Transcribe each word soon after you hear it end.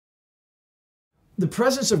The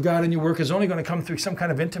presence of God in your work is only going to come through some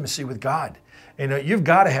kind of intimacy with God. You know, you've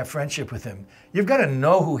got to have friendship with Him. You've got to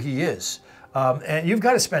know who He is, and you've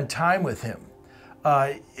got to spend time with Him.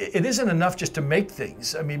 It isn't enough just to make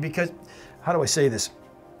things. I mean, because, how do I say this?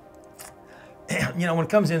 You know, when it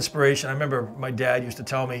comes to inspiration, I remember my dad used to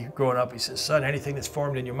tell me growing up, he says, son, anything that's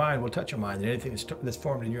formed in your mind will touch your mind, and anything that's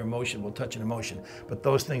formed in your emotion will touch an emotion. But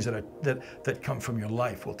those things that come from your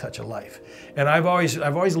life will touch a life. And I've always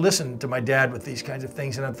listened to my dad with these kinds of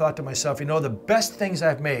things, and I've thought to myself, you know, the best things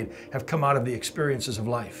I've made have come out of the experiences of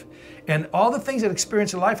life. And all the things that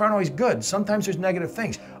experience in life aren't always good. Sometimes there's negative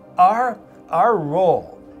things. Our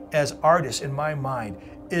role as artists, in my mind,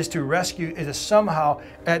 is to somehow,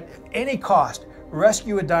 at any cost,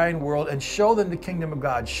 rescue a dying world and show them the kingdom of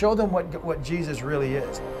God, show them what Jesus really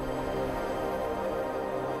is.